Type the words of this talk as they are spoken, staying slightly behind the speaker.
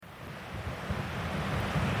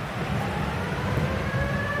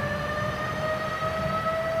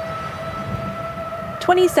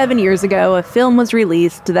27 years ago, a film was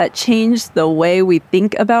released that changed the way we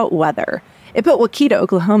think about weather. It put Waukeeta,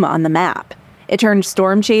 Oklahoma on the map. It turned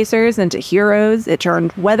storm chasers into heroes. It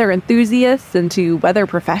turned weather enthusiasts into weather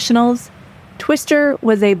professionals. Twister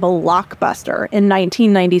was a blockbuster in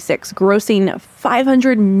 1996, grossing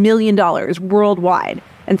 $500 million worldwide,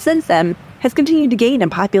 and since then has continued to gain in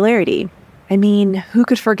popularity. I mean, who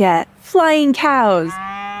could forget flying cows?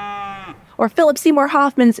 Or Philip Seymour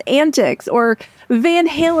Hoffman's antics, or Van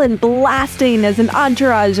Halen blasting as an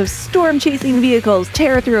entourage of storm-chasing vehicles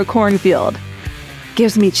tear through a cornfield.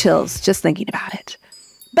 Gives me chills just thinking about it.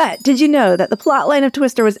 But did you know that the plotline of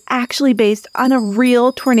Twister was actually based on a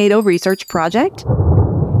real tornado research project?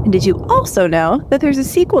 And did you also know that there's a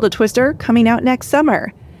sequel to Twister coming out next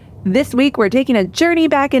summer? This week, we're taking a journey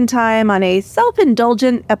back in time on a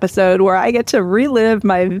self-indulgent episode where I get to relive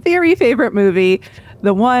my very favorite movie,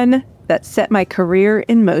 the one that set my career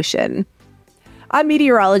in motion. I'm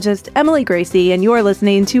meteorologist Emily Gracie, and you're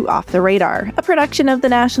listening to Off the Radar, a production of the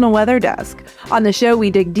National Weather Desk. On the show,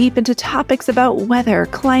 we dig deep into topics about weather,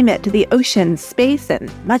 climate, the ocean, space,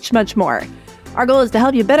 and much, much more. Our goal is to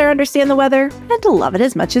help you better understand the weather and to love it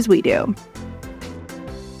as much as we do.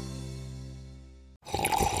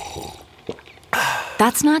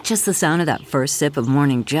 That's not just the sound of that first sip of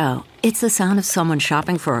Morning Joe. It's the sound of someone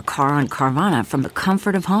shopping for a car on Carvana from the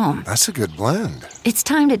comfort of home. That's a good blend. It's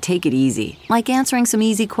time to take it easy, like answering some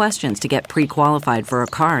easy questions to get pre-qualified for a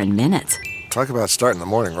car in minutes. Talk about starting the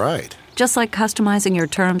morning right. Just like customizing your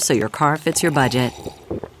terms so your car fits your budget.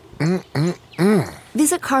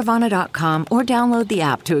 Visit Carvana.com or download the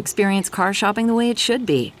app to experience car shopping the way it should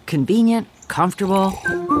be. Convenient, comfortable.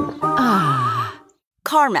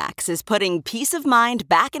 CarMax is putting peace of mind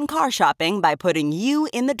back in car shopping by putting you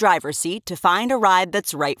in the driver's seat to find a ride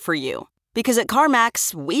that's right for you. Because at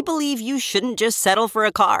CarMax, we believe you shouldn't just settle for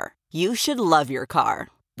a car. You should love your car.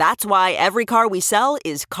 That's why every car we sell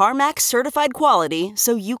is CarMax certified quality,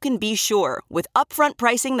 so you can be sure with upfront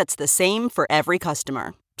pricing that's the same for every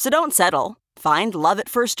customer. So don't settle. Find love at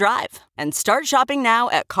first drive and start shopping now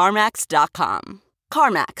at CarMax.com.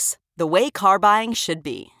 CarMax, the way car buying should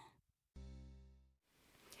be.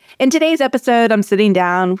 In today's episode, I'm sitting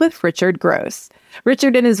down with Richard Gross.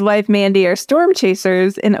 Richard and his wife Mandy are storm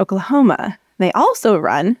chasers in Oklahoma. They also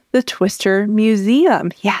run the Twister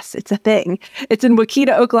Museum. Yes, it's a thing. It's in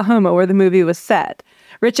Waukeeta, Oklahoma, where the movie was set.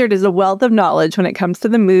 Richard is a wealth of knowledge when it comes to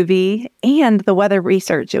the movie and the weather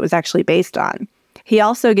research it was actually based on. He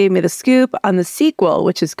also gave me the scoop on the sequel,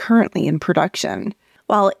 which is currently in production.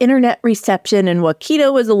 While internet reception in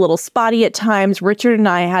Waukeeta was a little spotty at times, Richard and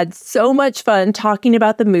I had so much fun talking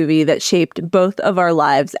about the movie that shaped both of our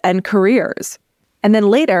lives and careers. And then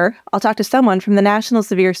later, I'll talk to someone from the National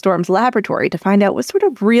Severe Storms Laboratory to find out what sort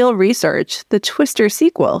of real research the Twister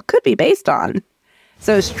sequel could be based on.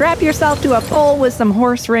 So strap yourself to a pole with some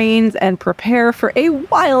horse reins and prepare for a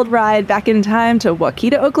wild ride back in time to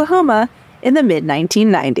Waukeeta, Oklahoma in the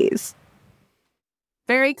mid-1990s.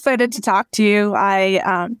 Very excited to talk to you.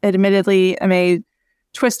 I admittedly am a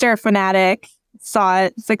Twister fanatic. Saw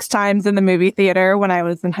it 6 times in the movie theater when I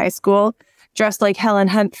was in high school. Dressed like Helen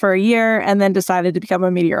Hunt for a year and then decided to become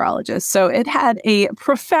a meteorologist. So it had a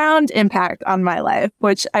profound impact on my life,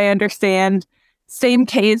 which I understand. Same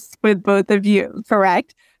case with both of you,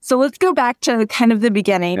 correct? So let's go back to kind of the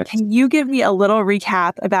beginning. Yes. Can you give me a little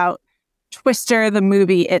recap about Twister, the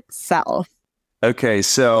movie itself? Okay,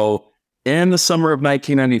 so in the summer of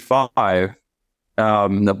 1995,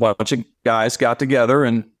 a bunch of guys got together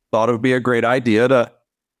and thought it would be a great idea to,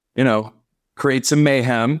 create some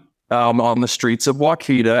mayhem on the streets of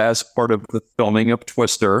Waukeeta as part of the filming of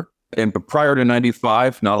Twister. And prior to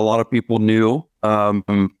 95, not a lot of people knew of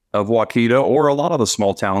Waukeeta or a lot of the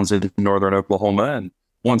small towns in northern Oklahoma. And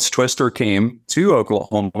once Twister came to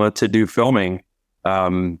Oklahoma to do filming,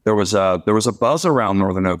 there was a buzz around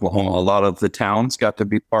northern Oklahoma. A lot of the towns got to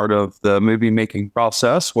be part of the movie making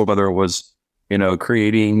process, whether it was,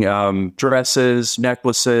 creating dresses,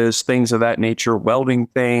 necklaces, things of that nature, welding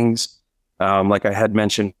things. Like I had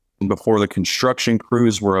mentioned before, the construction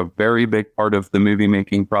crews were a very big part of the movie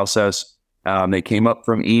making process. They came up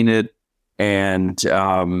from Enid and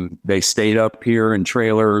they stayed up here in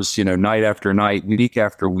trailers, night after night, week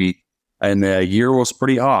after week. And the year was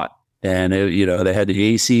pretty hot. And, they had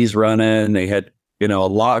the ACs running. They had, a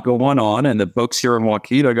lot going on. And the folks here in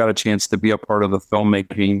Waukeeta got a chance to be a part of the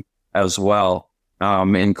filmmaking as well,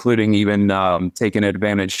 including even taking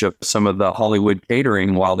advantage of some of the Hollywood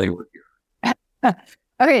catering while they were here.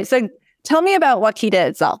 Okay, so tell me about Waukeeta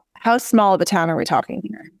itself. How small of a town are we talking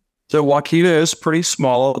here? So Waukeeta is pretty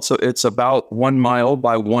small. It's about 1 mile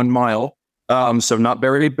by 1 mile. So not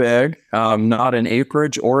very big, not in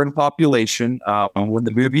acreage or in population. When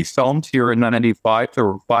the movie filmed here in 95, there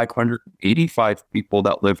were 585 people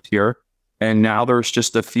that lived here. And now there's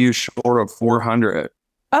just a few short of 400.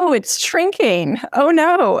 Oh, it's shrinking. Oh,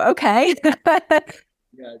 no. Okay.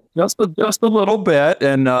 Yeah, just a little bit.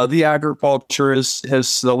 And the agriculture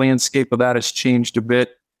the landscape of that has changed a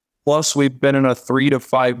bit. Plus, we've been in a 3 to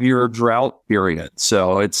 5 year drought period.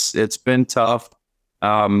 So it's been tough.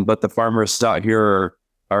 But the farmers out here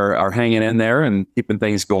are hanging in there and keeping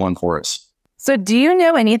things going for us. So do you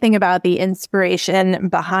know anything about the inspiration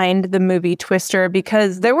behind the movie Twister?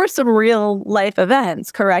 Because there were some real life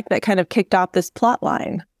events, correct, that kind of kicked off this plot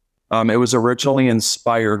line. It was originally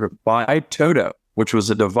inspired by Toto, which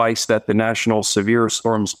was a device that the National Severe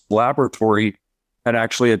Storms Laboratory had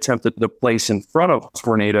actually attempted to place in front of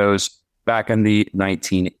tornadoes back in the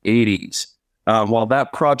 1980s. While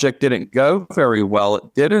that project didn't go very well, it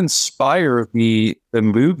did inspire the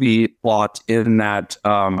movie plot in that,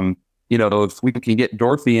 if we can get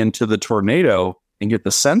Dorothy into the tornado and get the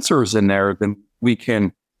sensors in there, then we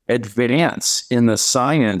can advance in the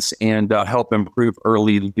science and help improve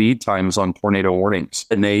early lead times on tornado warnings.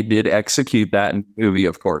 And they did execute that in the movie,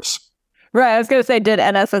 of course. Right. I was going to say, did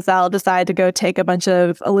NSSL decide to go take a bunch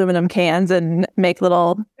of aluminum cans and make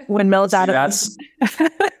little windmills out of them?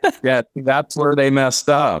 Yeah, that's where they messed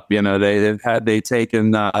up. They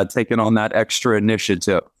taken on that extra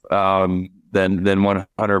initiative, then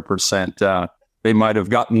 100%, they might have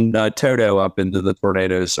gotten Toto up into the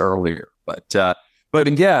tornadoes earlier. But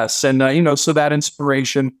yes, and so that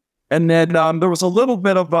inspiration. And then there was a little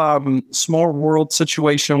bit of small world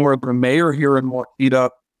situation where the mayor here in Waukeeta,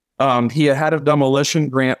 he had a demolition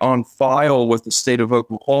grant on file with the state of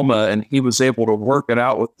Oklahoma, and he was able to work it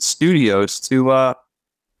out with the studios to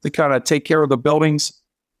kind of take care of the buildings,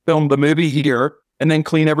 film the movie here, and then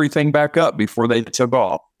clean everything back up before they took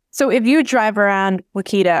off. So if you drive around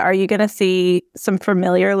Waukeeta, are you going to see some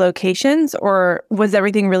familiar locations, or was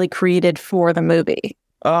everything really created for the movie?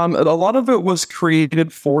 A lot of it was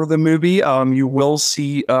created for the movie. You will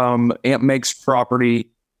see Aunt Meg's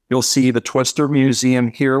property. You'll see the Twister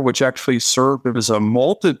Museum here, which actually served as a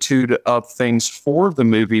multitude of things for the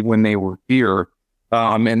movie when they were here.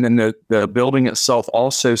 And then the building itself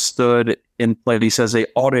also stood in place as a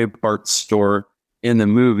auto parts store in the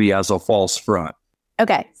movie as a false front.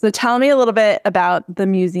 Okay, so tell me a little bit about the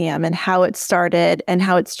museum and how it started and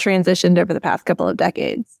how it's transitioned over the past couple of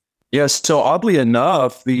decades. Yes, so oddly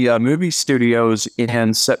enough, the movie studios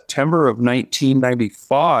in September of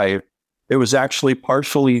 1995, it was actually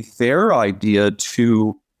partially their idea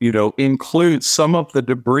to, include some of the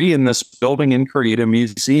debris in this building and create a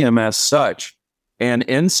museum as such. And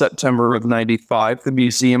in September of 95, the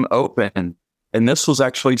museum opened. And this was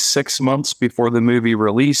actually 6 months before the movie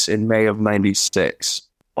release in May of 96.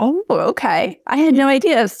 Oh, okay. I had no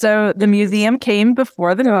idea. So the museum came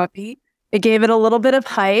before the movie. It gave it a little bit of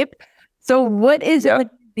hype. So what is a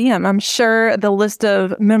museum? I'm sure the list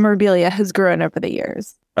of memorabilia has grown over the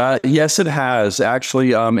years. Yes, it has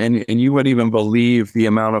actually. And you wouldn't even believe the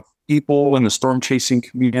amount of people in the storm chasing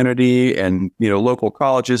community and, local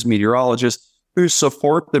colleges, meteorologists who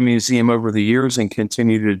support the museum over the years and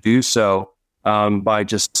continue to do so. By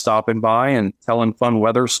just stopping by and telling fun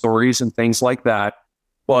weather stories and things like that.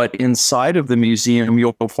 But inside of the museum,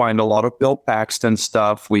 you'll find a lot of Bill Paxton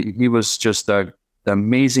stuff. He was just an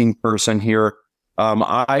amazing person here.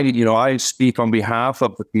 I speak on behalf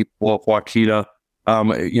of the people of Waukeeta,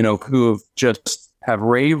 who have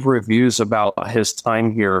rave reviews about his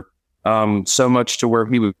time here. So much to where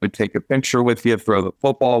he would take a picture with you, throw the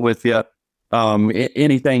football with you.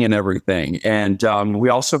 Anything and everything. And we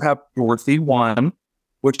also have Dorothy 1,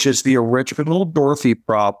 which is the original Dorothy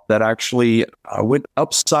prop that actually went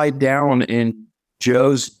upside down in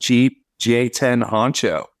Joe's Jeep J10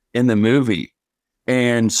 Honcho in the movie.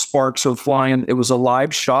 And sparks were flying. It was a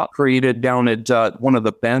live shot created down at one of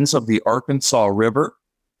the bends of the Arkansas River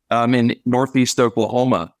in northeast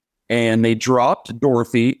Oklahoma. And they dropped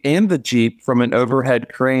Dorothy and the Jeep from an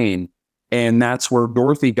overhead crane. And that's where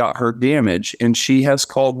Dorothy got her damage. And she has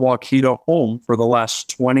called Waukeeta home for the last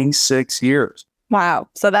 26 years. Wow.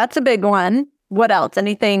 So that's a big one. What else?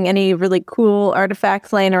 Any really cool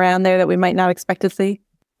artifacts laying around there that we might not expect to see?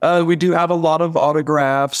 We do have a lot of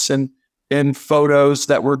autographs and photos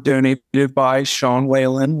that were donated by Sean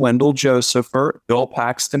Whalen, Wendell Josepher, Bill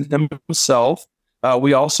Paxton himself.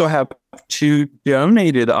 We also have 2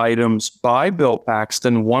 donated items by Bill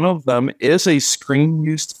Paxton. One of them is a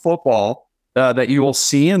screen-used football that you will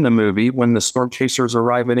see in the movie when the storm chasers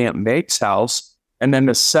arrive at Aunt Meg's house. And then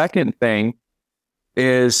the second thing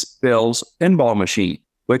is Bill's pinball machine.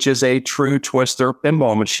 which is a true Twister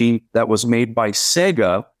pinball machine that was made by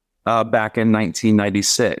Sega back in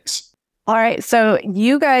 1996. All right, so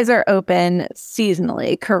you guys are open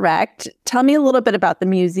seasonally, correct? Tell me a little bit about the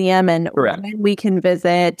museum and Correct. when we can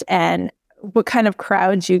visit and what kind of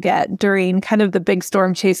crowds you get during kind of the big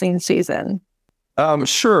storm chasing season.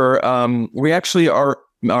 Sure. We actually our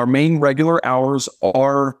main regular hours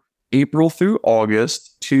are April through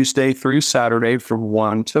August, Tuesday through Saturday from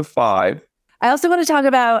 1 to 5. I also want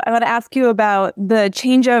to ask you about the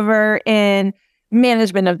changeover in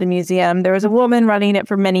management of the museum. There was a woman running it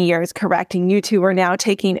for many years, correct? And you two are now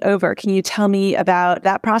taking over. Can you tell me about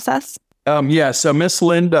that process? So Miss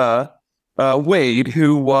Linda Wade,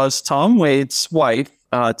 who was Tom Wade's wife,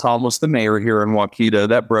 Tom was the mayor here in Waukeeta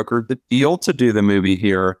that brokered the deal to do the movie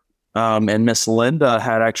here. And Miss Linda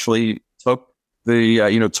had actually took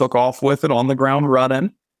off with it on the ground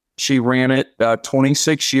running. She ran it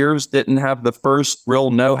 26 years, didn't have the first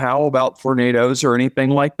real know-how about tornadoes or anything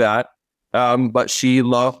like that. But she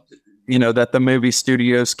loved, that the movie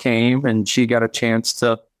studios came and she got a chance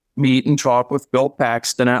to meet and talk with Bill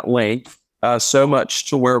Paxton at length. So much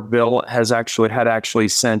to where Bill had actually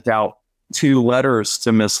sent out 2 letters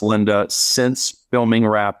to Miss Linda since filming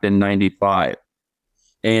wrapped in 95.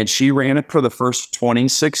 And she ran it for the first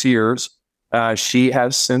 26 years. She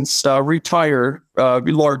has since retired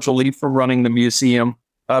largely from running the museum,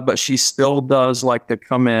 but she still does like to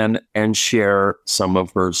come in and share some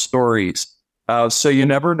of her stories. So you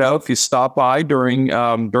never know, if you stop by during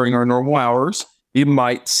our normal hours, you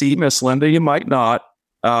might see Miss Linda, you might not.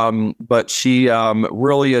 But she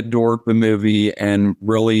really adored the movie and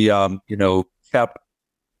really, kept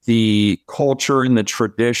the culture and the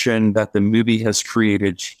tradition that the movie has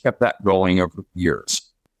created. She kept that going over the years.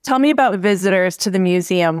 Tell me about visitors to the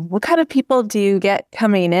museum. What kind of people do you get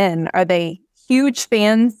coming in? Are they huge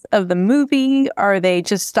fans of the movie? Are they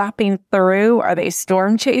just stopping through? Are they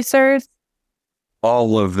storm chasers?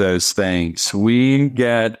 All of those things. We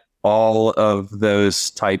get all of those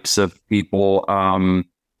types of people.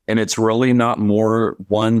 And it's really not more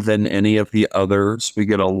one than any of the others. We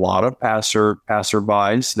get a lot of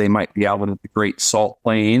passerbys. They might be out at the Great Salt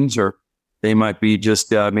Plains, or they might be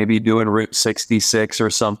just maybe doing Route 66 or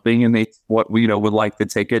something, and they would like to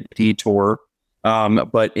take a detour.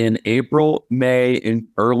 But in April, May, and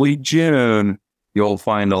early June, you'll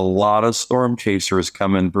find a lot of storm chasers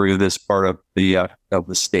coming through this part of the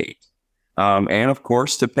state, and of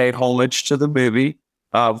course to pay homage to the movie,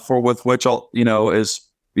 which is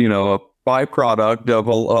a byproduct of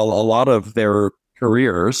a lot of their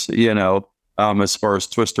careers. As far as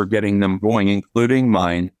Twister getting them going, including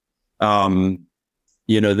mine.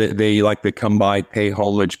 They like to come by, pay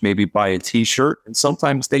homage, maybe buy a T-shirt, and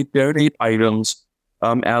sometimes they donate items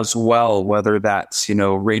as well, whether that's,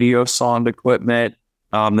 radio sound equipment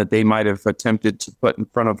that they might have attempted to put in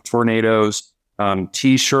front of tornadoes,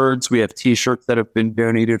 T-shirts. We have T-shirts that have been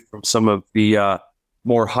donated from some of the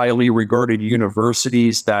more highly regarded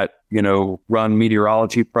universities that, run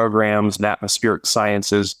meteorology programs and atmospheric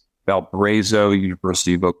sciences, Valparaiso,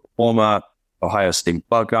 University of Oklahoma, Ohio State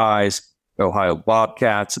Buckeyes, Ohio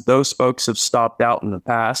Bobcats. Those folks have stopped out in the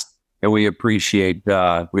past, and we appreciate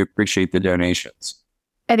the donations.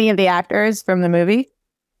 Any of the actors from the movie?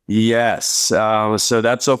 Yes. So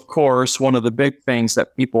that's, of course, one of the big things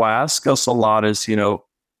that people ask us a lot is,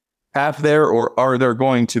 have there or are there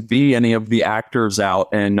going to be any of the actors out?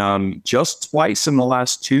 And just twice in the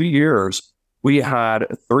last 2 years, we had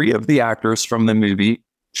 3 of the actors from the movie,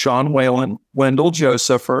 Sean Whalen, Wendell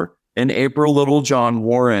Josepher, and April Littlejohn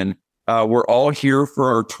Warren, were all here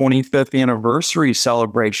for our 25th anniversary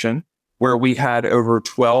celebration, where we had over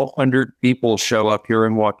 1,200 people show up here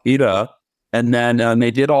in Waukeeta. And then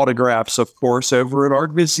they did autographs, of course, over at our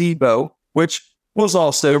gazebo, which was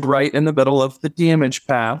also right in the middle of the damage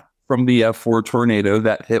path from the F4 tornado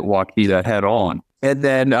that hit Waukeeta head on. And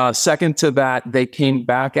then second to that, they came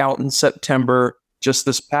back out in September, just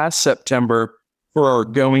this past September, for our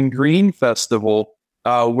Going Green Festival,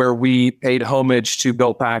 where we paid homage to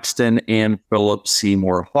Bill Paxton and Philip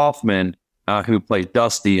Seymour Hoffman, who played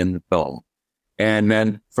Dusty in the film. And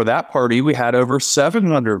then for that party, we had over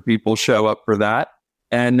 700 people show up for that.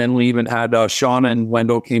 And then we even had Sean and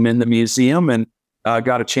Wendell came in the museum and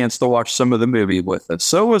got a chance to watch some of the movie with us.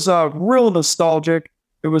 So it was real nostalgic.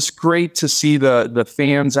 It was great to see the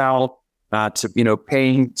fans out,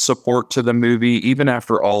 paying support to the movie, even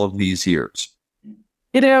after all of these years.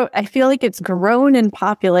 I feel like it's grown in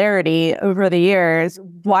popularity over the years.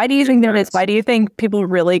 Why do you think that is? Why do you think people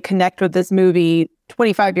really connect with this movie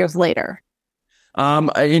 25 years later?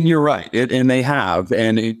 And you're right. And they have.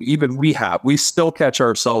 And even we have. We still catch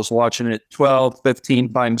ourselves watching it 12,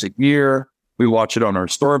 15 times a year. We watch it on our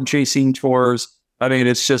storm chasing tours. I mean,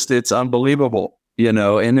 it's unbelievable,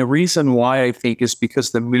 And the reason why I think is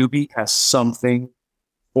because the movie has something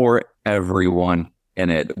for everyone in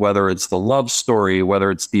it, whether it's the love story,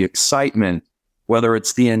 whether it's the excitement, whether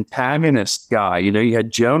it's the antagonist guy. You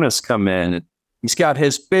had Jonas come in. He's got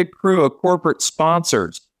his big crew of corporate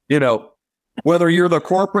sponsors, Whether you're the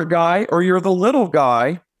corporate guy or you're the little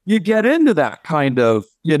guy, you get into that kind of,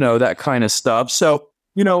 that kind of stuff. So,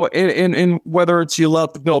 in whether it's you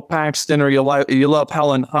love Bill Paxton or you love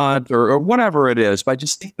Helen Hunt or whatever it is, but I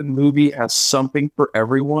just think the movie has something for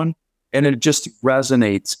everyone, and it just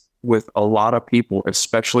resonates with a lot of people,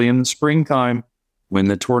 especially in the springtime when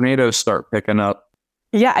the tornadoes start picking up.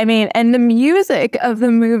 Yeah, I mean, and the music of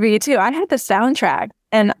the movie too. I had the soundtrack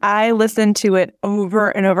and I listened to it over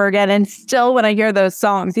and over again. And still when I hear those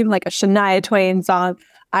songs, even like a Shania Twain song,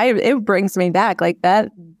 it brings me back like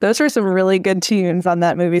that. Those were some really good tunes on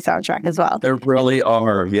that movie soundtrack as well. There really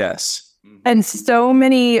are, yes. And so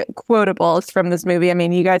many quotables from this movie. I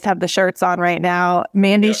mean, you guys have the shirts on right now.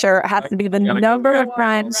 Mandy's shirt has to be the number one,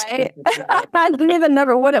 right? Has to be the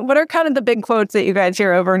number. What are kind of the big quotes that you guys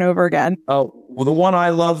hear over and over again? Oh, well, the one I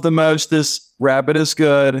love the most is "Rabbit is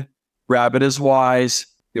good, rabbit is wise.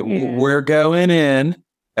 We're going in.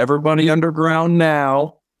 Everybody underground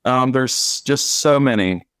now." There's just so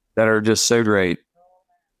many that are just so great.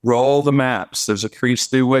 Roll the maps. There's a crease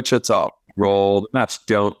through Wichita. Roll the maps.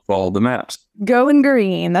 Don't follow the maps. Going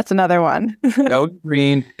green. That's another one. Go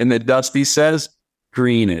green. And then Dusty says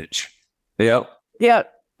greenage. Yep.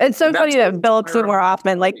 Yep. It's so funny that Philip Seymour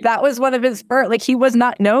Hoffman, like that was one of his first, like he was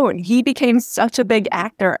not known. He became such a big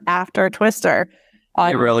actor after Twister.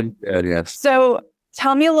 He really did, yes. So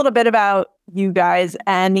tell me a little bit about you guys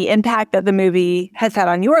and the impact that the movie has had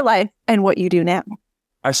on your life and what you do now.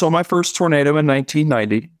 I saw my first tornado in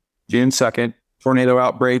 1990, June 2nd, tornado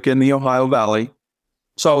outbreak in the Ohio Valley.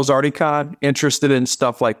 So I was already kind of interested in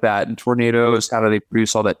stuff like that and tornadoes, how do they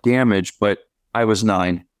produce all that damage? But I was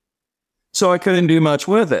 9. So I couldn't do much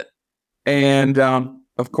with it. And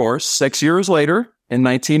of course, 6 years later, in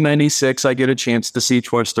 1996, I get a chance to see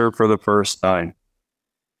Twister for the first time.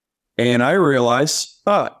 And I realized,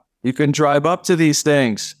 you can drive up to these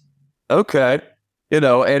things. Okay.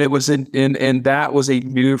 And it was and that was a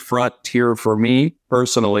new frontier for me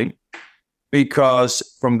personally, because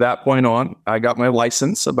from that point on, I got my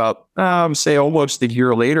license about, say almost a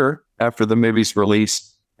year later after the movie's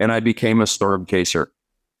release, and I became a storm chaser.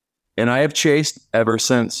 And I have chased ever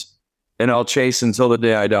since, and I'll chase until the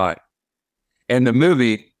day I die. And the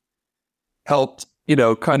movie helped,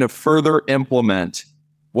 kind of further implement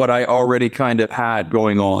what I already kind of had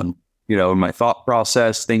going on, in my thought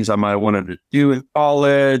process, things I might have wanted to do in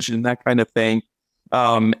college and that kind of thing.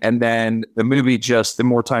 And then the movie the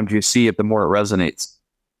more times you see it, the more it resonates,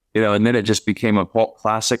 and then it just became a cult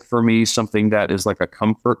classic for me, something that is like a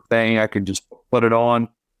comfort thing. I could just put it on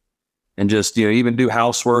and just, even do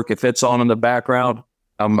housework. If it's on in the background,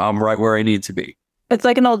 I'm right where I need to be. It's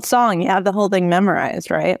like an old song. You have the whole thing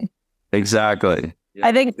memorized, right? Exactly. Yeah.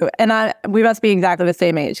 I think, we must be exactly the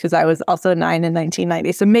same age because I was also 9 in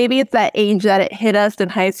 1990. So maybe it's that age that it hit us in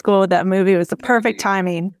high school. That movie was the perfect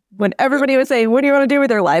timing when everybody was saying, "What do you want to do with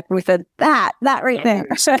your life?" And we said, that right there.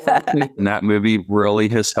 And that movie really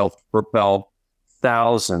has helped propel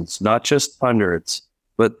thousands, not just hundreds,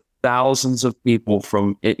 but thousands of people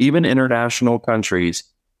from even international countries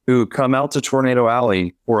who come out to Tornado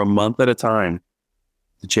Alley for a month at a time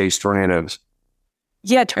to chase tornadoes.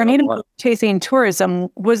 Yeah, tornado chasing tourism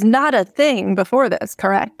was not a thing before this,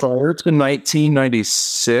 correct? Prior to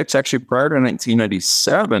 1996, actually prior to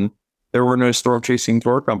 1997, there were no storm chasing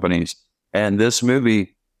tour companies. And this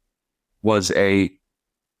movie was I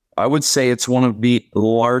would say it's one of the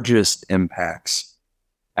largest impacts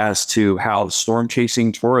as to how storm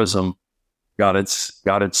chasing tourism got its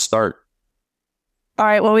start. All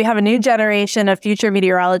right, well, we have a new generation of future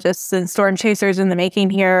meteorologists and storm chasers in the making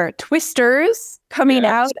here. Twisters coming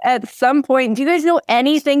out at some point. Do you guys know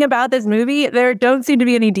anything about this movie? There don't seem to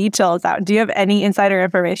be any details out. Do you have any insider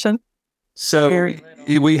information? So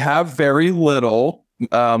we have very little.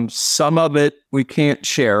 Some of it we can't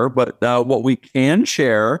share, but what we can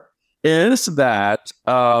share is that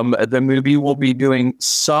the movie will be doing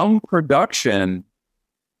some production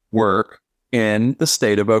work in the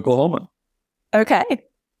state of Oklahoma. Okay.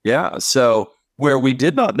 Yeah. So where we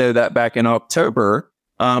did not know that back in October,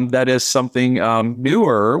 that is something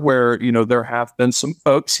newer where, there have been some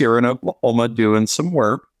folks here in Oklahoma doing some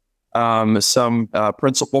work, some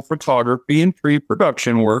principal photography and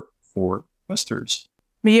pre-production work for Twisters.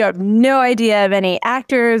 You have no idea of any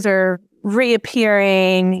actors or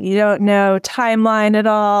reappearing. You don't know timeline at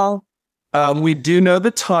all. We do know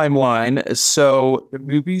the timeline. So the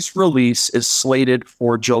movie's release is slated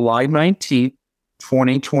for July 19th,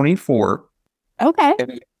 2024. Okay.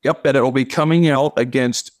 And it will be coming out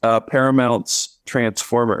against Paramount's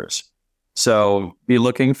Transformers. So be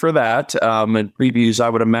looking for that. And previews, I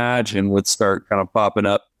would imagine, would start kind of popping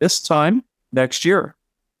up this time next year.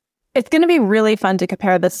 It's going to be really fun to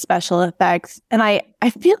compare the special effects. And I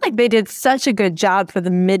feel like they did such a good job for the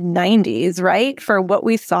mid-90s, right? For what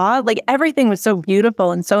we saw. Like, everything was so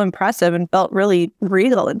beautiful and so impressive and felt really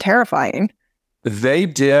real and terrifying. They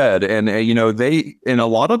did. And, and a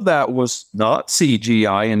lot of that was not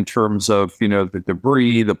CGI in terms of, the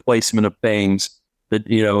debris, the placement of things.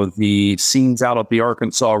 The scenes out at the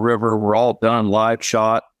Arkansas River were all done live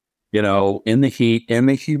shot, in the heat, in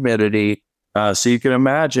the humidity. So you can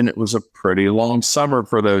imagine it was a pretty long summer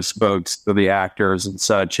for those folks, for the actors and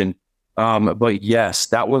such. And but yes,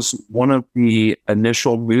 that was one of the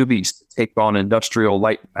initial movies to take on industrial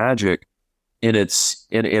light magic in its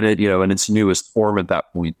newest form at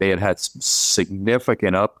that point. They had some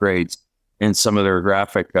significant upgrades in some of their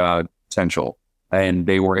graphic potential, and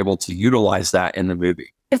they were able to utilize that in the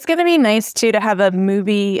movie. It's going to be nice too to have a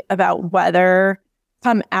movie about weather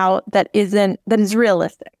come out that is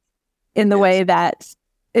realistic. In the way that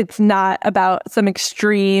it's not about some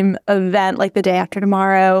extreme event like the day after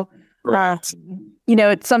tomorrow. Right.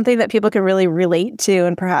 It's something that people can really relate to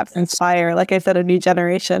and perhaps inspire, like I said, a new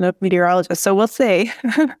generation of meteorologists. So we'll see.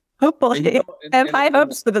 Hopefully. I have high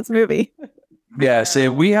hopes for this movie. Yes,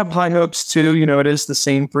 we have high hopes too. It is the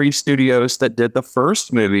same 3 studios that did the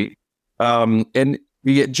first movie. And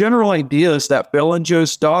the general idea is that Bill and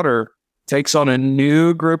Joe's daughter takes on a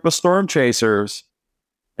new group of storm chasers,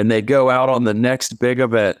 and they go out on the next big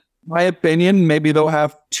event. My opinion, maybe they'll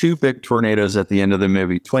have 2 big tornadoes at the end of the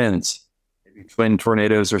movie, twins, maybe twin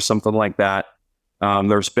tornadoes or something like that.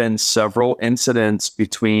 There's been several incidents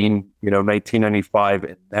between, 1995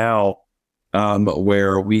 and now,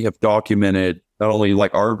 where we have documented not only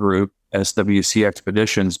like our group, SWC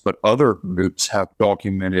Expeditions, but other groups have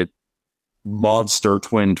documented monster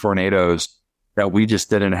twin tornadoes that we just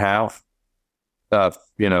didn't have,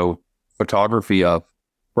 photography of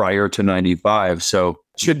prior to 95. So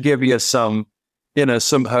it should give you some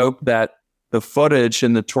hope that the footage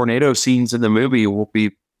and the tornado scenes in the movie will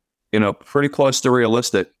be, pretty close to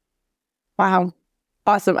realistic. Wow.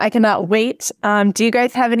 Awesome. I cannot wait. Do you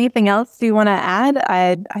guys have anything else you want to add?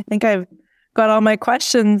 I think I've got all my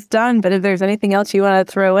questions done, but if there's anything else you want to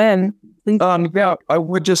throw in, please. I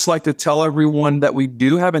would just like to tell everyone that we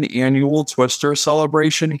do have an annual Twister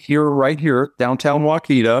celebration right here, downtown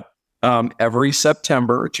Waukeeta. Every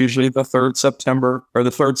September. It's usually the third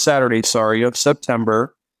Saturday, of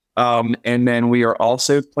September. And then we are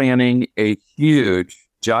also planning a huge,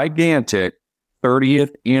 gigantic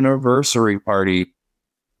 30th anniversary party,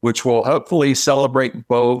 which will hopefully celebrate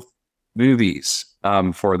both movies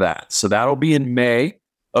for that. So that'll be in May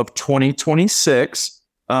of 2026.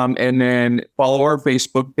 And then follow our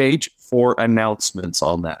Facebook page for announcements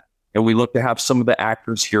on that. And we look to have some of the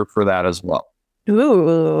actors here for that as well.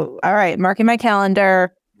 Ooh, all right. Marking my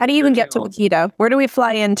calendar. How do you even get to Waukeeta? Where do we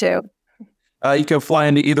fly into? You can fly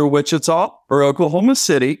into either Wichita or Oklahoma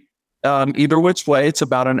City. Either which way, it's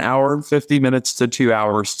about an hour and 50 minutes to 2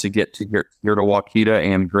 hours to get to here to Waukeeta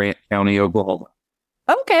and Grant County, Oklahoma.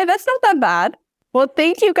 Okay, that's not that bad. Well,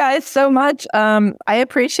 thank you guys so much. I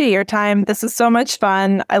appreciate your time. This is so much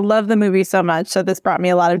fun. I love the movie so much. So this brought me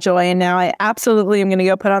a lot of joy. And now I absolutely am going to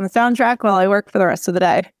go put on the soundtrack while I work for the rest of the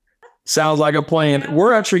day. Sounds like a plan.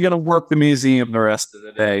 We're actually going to work the museum the rest of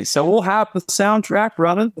the day. So we'll have the soundtrack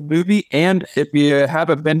running, the movie, and if you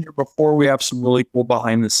haven't been here before, we have some really cool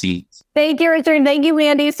behind the scenes. Thank you, Richard. Thank you,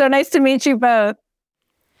 Andy. So nice to meet you both.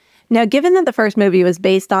 Now, given that the first movie was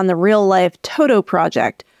based on the real-life Toto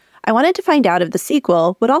project, I wanted to find out if the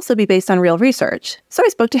sequel would also be based on real research. So I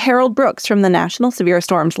spoke to Harold Brooks from the National Severe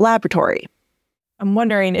Storms Laboratory. I'm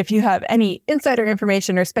wondering if you have any insider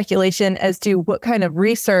information or speculation as to what kind of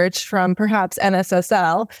research from perhaps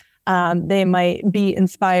NSSL they might be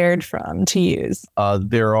inspired from to use.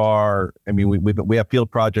 There are, we have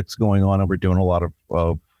field projects going on, and we're doing a lot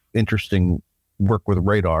of interesting work with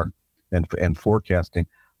radar and forecasting.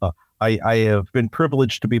 I have been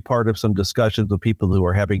privileged to be part of some discussions with people who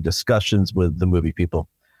are having discussions with the movie people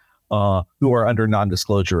who are under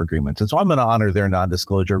non-disclosure agreements. And so I'm going to honor their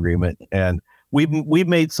non-disclosure agreement. And we've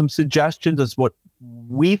made some suggestions as what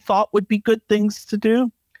we thought would be good things to do.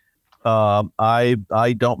 I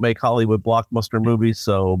don't make Hollywood blockbuster movies,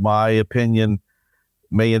 so my opinion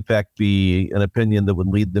may in fact be an opinion that would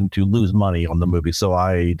lead them to lose money on the movie. So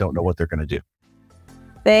I don't know what they're going to do.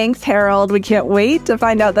 Thanks, Harold. We can't wait to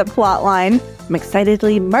find out that plot line. I'm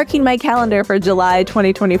excitedly marking my calendar for July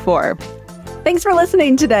 2024. Thanks for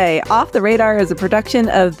listening today. Off the Radar is a production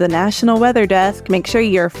of the National Weather Desk. Make sure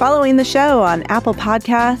you're following the show on Apple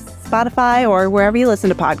Podcasts, Spotify, or wherever you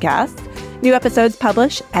listen to podcasts. New episodes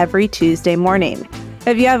publish every Tuesday morning.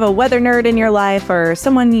 If you have a weather nerd in your life or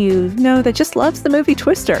someone you know that just loves the movie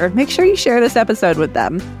Twister, make sure you share this episode with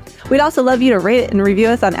them. We'd also love you to rate it and review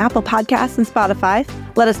us on Apple Podcasts and Spotify.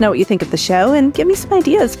 Let us know what you think of the show and give me some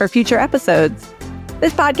ideas for future episodes.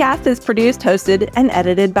 This podcast is produced, hosted, and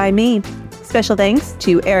edited by me. Special thanks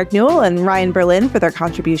to Eric Newell and Ryan Berlin for their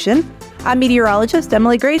contribution. I'm meteorologist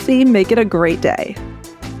Emily Gracie. Make it a great day.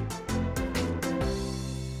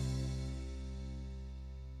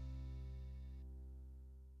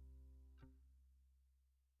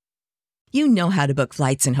 You know how to book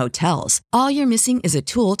flights and hotels. All you're missing is a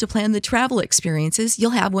tool to plan the travel experiences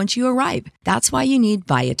you'll have once you arrive. That's why you need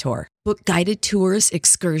Viator. Book guided tours,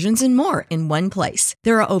 excursions, and more in one place.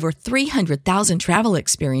 There are over 300,000 travel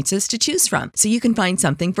experiences to choose from, so you can find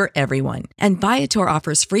something for everyone. And Viator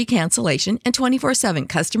offers free cancellation and 24/7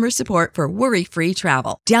 customer support for worry-free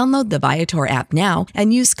travel. Download the Viator app now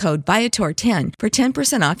and use code Viator10 for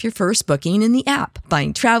 10% off your first booking in the app.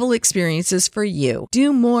 Find travel experiences for you.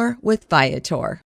 Do more with Viator.